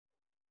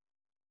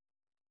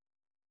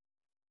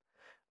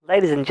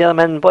Ladies and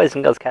gentlemen, boys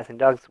and girls, cats and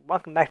dogs,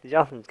 welcome back to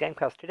Jonathan's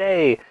Gamecraft.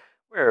 Today,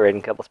 we're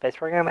in Kerbal Space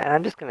Program, and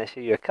I'm just going to show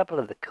you a couple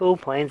of the cool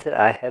planes that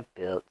I have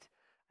built.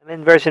 I'm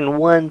in version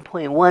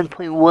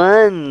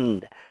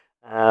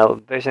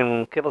 1.1.1.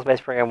 Version Kerbal Space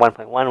Program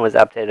 1.1 was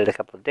updated a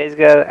couple of days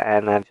ago,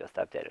 and I've just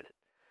updated it,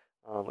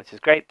 which is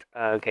great.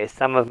 Okay,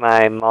 some of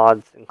my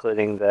mods,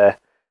 including the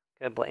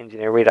Kerbal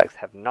Engineer Redux,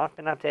 have not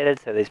been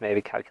updated, so these may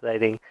be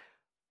calculating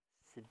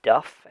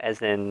stuff,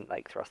 as in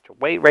like thrust to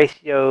weight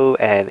ratio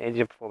and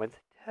engine performance,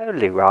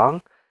 totally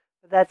wrong,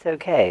 but that's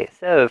okay.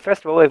 So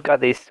first of all, we've got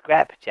the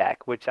Scrapjet,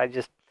 which I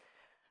mean,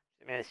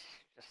 it's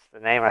just the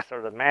name I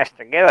sort of mashed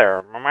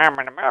together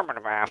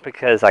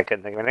because I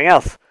couldn't think of anything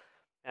else.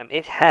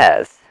 It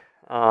has,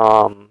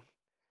 so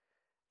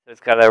it's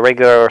got a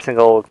regular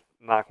single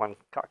Mark 1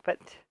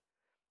 cockpit,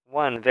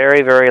 one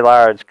very, very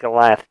large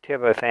Goliath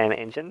turbofan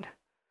engine,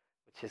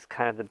 which is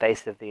kind of the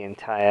base of the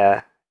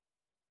entire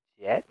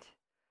jet.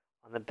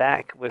 On the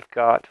back, we've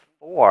got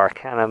four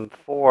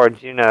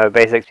Juno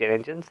basic jet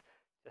engines,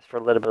 just for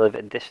a little bit of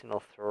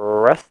additional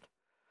thrust.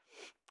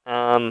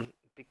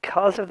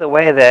 Because of the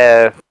way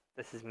this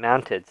is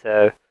mounted,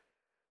 so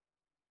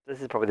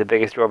this is probably the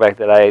biggest drawback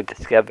that I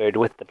discovered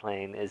with the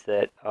plane, is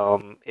that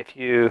if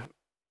you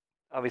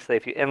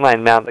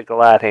inline mount the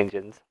Goliath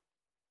engines,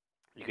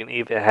 you can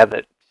either have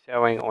it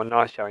showing or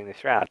not showing the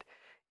shroud.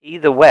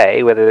 Either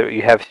way, whether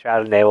you have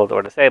shroud enabled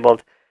or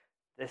disabled,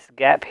 this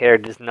gap here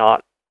does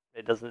not.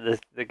 The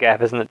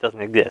gap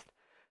doesn't exist.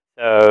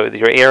 So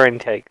your air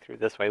intake through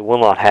this way will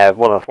not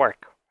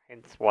work.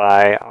 Hence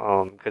why,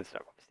 because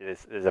obviously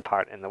there's a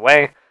part in the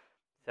way.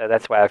 So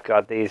that's why I've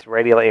got these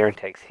radial air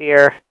intakes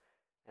here,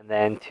 and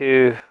then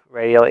two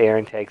radial air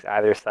intakes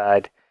either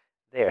side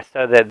there,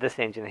 so that this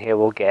engine here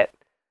will get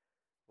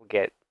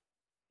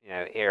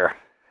air.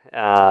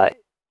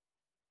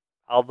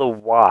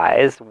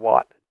 Otherwise,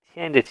 what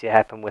tended to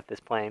happen with this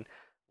plane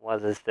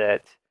is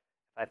that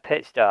I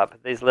pitched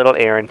up, these little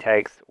air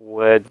intakes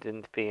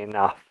wouldn't be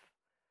enough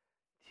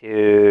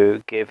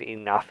to give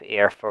enough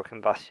air for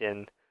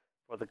combustion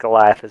for the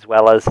Goliath, as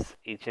well as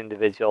each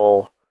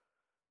individual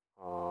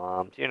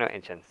Juno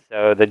engine.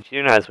 So the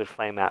Junos would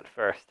flame out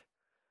first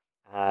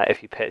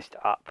if you pitched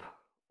up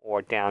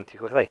or down too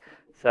quickly.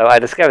 So I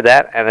discovered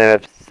that, and then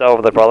I've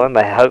solved the problem.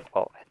 I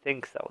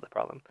think solved the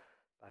problem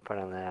by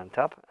putting that on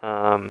top.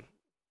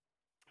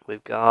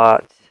 We've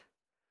got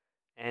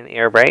an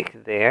air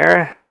brake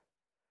there.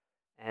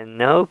 And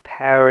no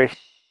parachute.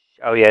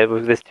 Oh yeah,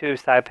 there's two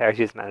side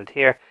parachutes mounted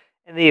here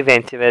in the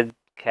event of a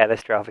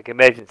catastrophic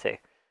emergency.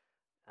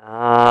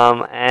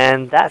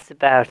 And that's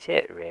about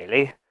it,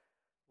 really.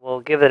 We'll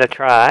give it a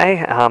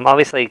try.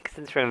 Obviously,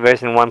 since we're in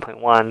version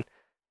 1.1,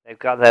 they've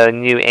got the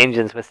new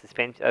engines with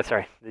suspension.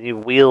 The new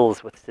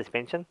wheels with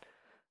suspension,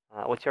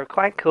 which are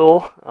quite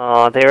cool.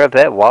 They're a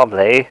bit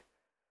wobbly.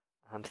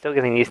 I'm still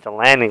getting used to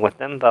landing with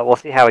them, but we'll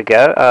see how we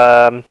go.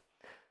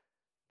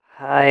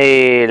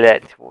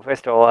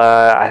 First of all,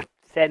 I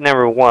set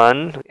number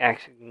 1,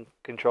 action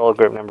control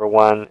group number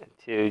 1,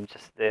 to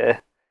just the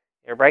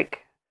air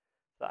brake,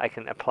 so I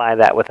can apply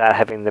that without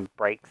having the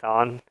brakes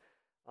on.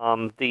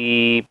 I've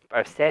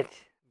set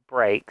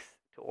brakes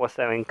to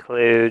also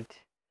include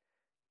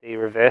the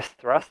reverse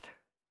thrust,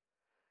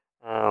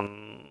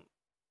 so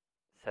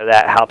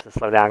that helps us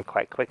slow down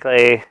quite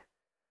quickly.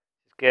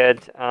 It's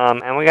good.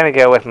 And we're going to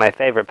go with my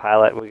favorite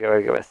pilot. We're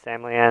going to go with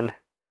Sam Lian.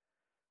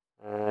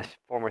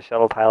 Former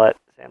shuttle pilot,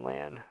 Sam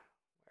Lian.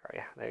 Where are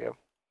you? There you go.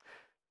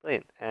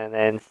 Brilliant. And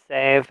then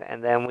save,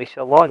 and then we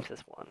shall launch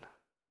this one.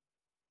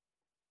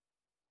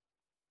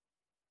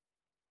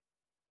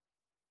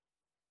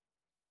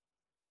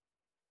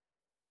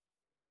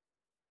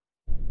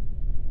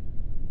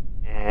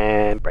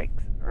 And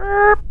brakes.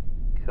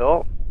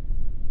 Cool.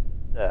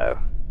 So,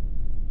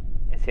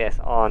 SES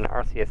on,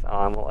 RCS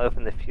on. We'll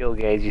open the fuel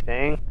gauge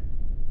thing.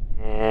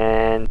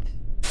 And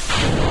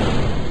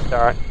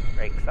start,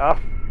 brakes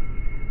off.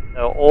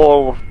 So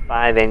all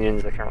 5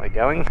 engines are currently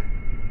going. A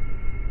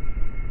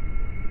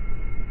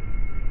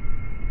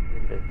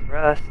bit of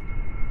thrust.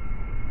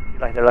 You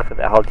like the look of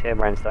that whole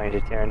turbine starting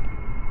to turn.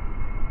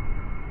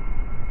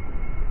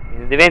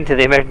 In the event of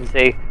the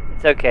emergency,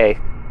 it's okay.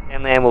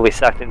 Sam Lian will be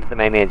sucked into the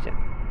main engine.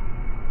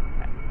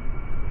 Okay.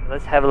 So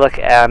let's have a look.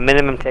 Our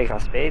minimum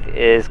takeoff speed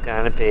is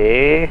going to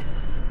be,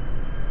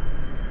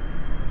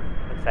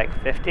 looks like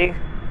 50,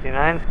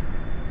 59.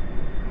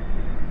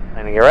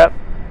 Landing her up.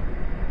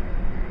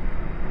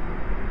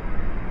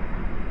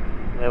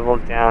 Level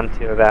down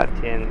to about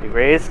 10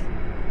 degrees.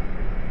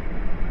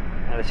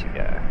 How does she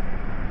go?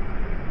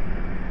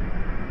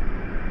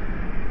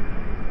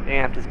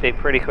 Getting up to speed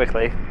pretty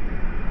quickly.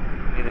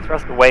 I mean, the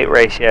thrust to weight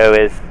ratio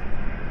is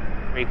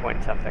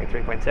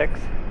 3.6.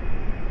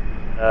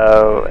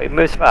 So it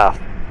moves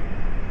fast.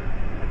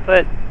 I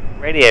put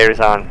radiators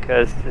on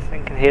because this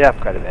thing can heat up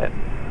quite a bit.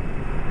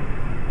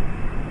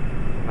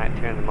 I might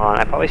turn them on.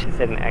 I probably should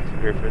set an action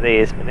group for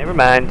these, but never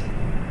mind.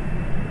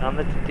 On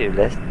the to-do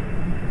list.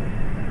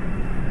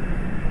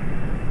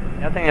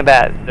 The other thing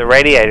about the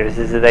radiators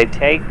is that they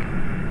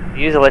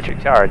use electric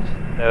charge.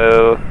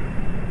 So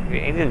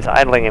your engine's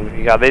idling, and if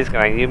you got these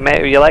going,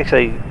 you'll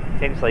actually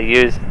potentially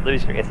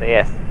lose your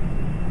SAS.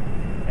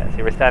 Yeah,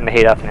 see, we're starting to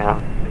heat up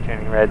now. We're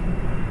turning red.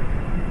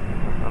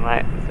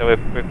 Alright, so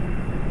we've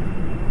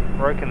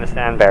broken the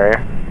stand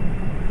barrier.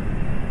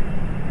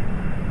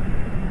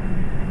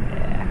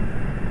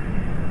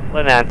 Yeah.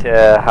 Slow down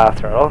to half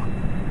throttle.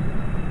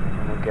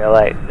 And we'll go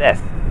like this.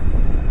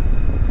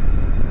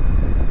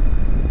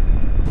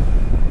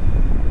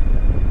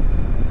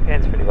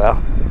 Turns pretty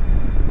well.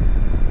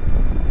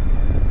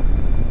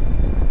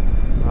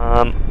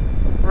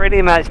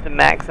 Pretty much the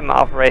maximum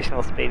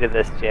operational speed of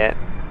this jet,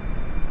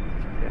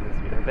 turn the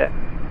speed a bit,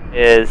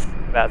 is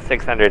about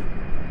 600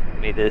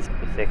 meters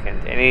per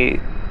second.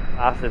 Any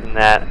faster than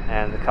that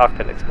and the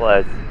cockpit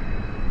explodes.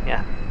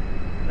 Yeah,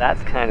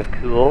 that's kind of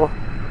cool.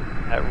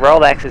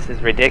 Roll axis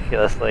is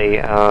ridiculously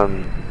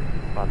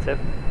responsive.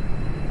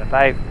 If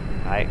I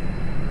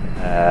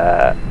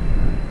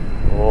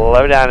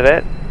slow down a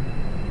bit,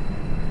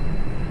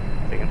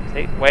 so you can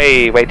see,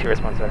 way too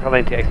responsive. I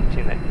probably need to actually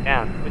tune that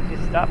down. Would you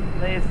stop,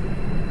 please?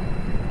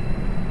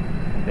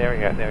 There we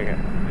go.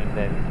 And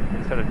then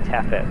sort of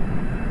tap it.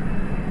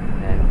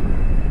 And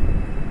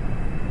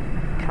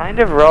kind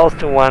of rolls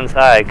to one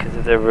side because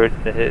of the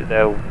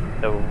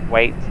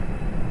weight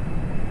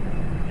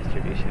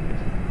distribution, which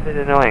is a bit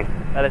annoying,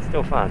 but it's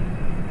still fun.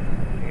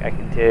 I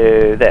can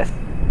do this.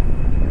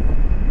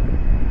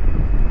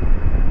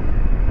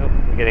 Nope,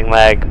 we're getting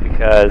lag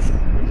because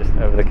we're just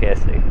over the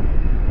KSC.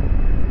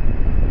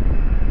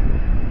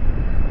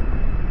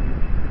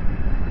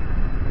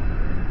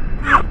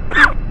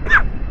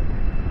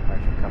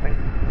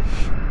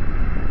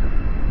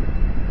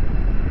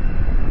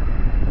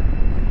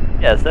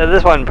 Yeah, so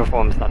this one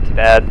performs not too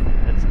bad.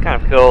 It's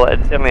kind of cool. It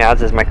certainly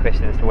answers my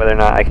question as to whether or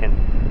not I can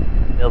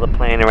build a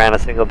plane around a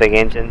single big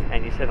engine,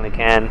 and you certainly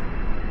can.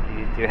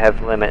 You do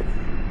have limits.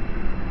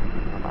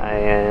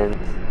 And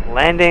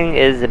landing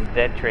is a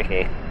bit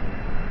tricky.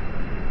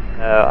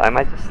 So I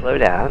might just slow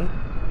down.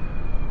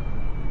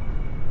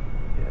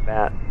 Do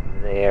about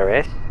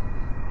there-ish.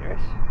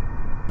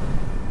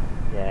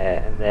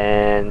 Yeah, and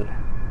then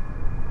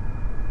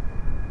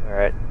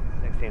we're at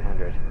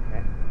 1600.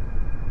 Okay.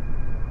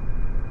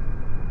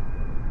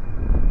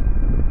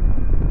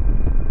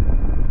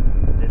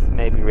 This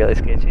may be really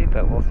sketchy,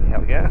 but we'll see how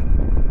we go.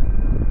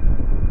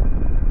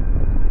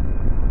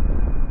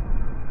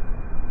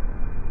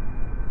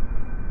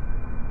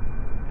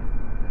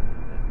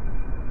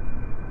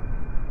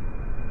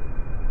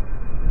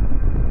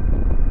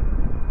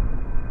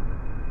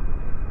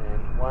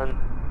 And one.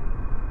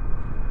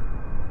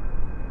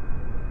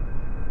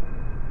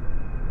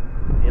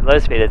 At low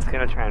speed, it's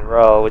going to try and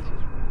roll, which is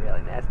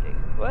really nasty.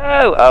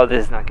 Whoa! Oh,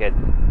 this is not good.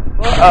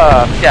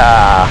 Whoa!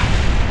 Yeah.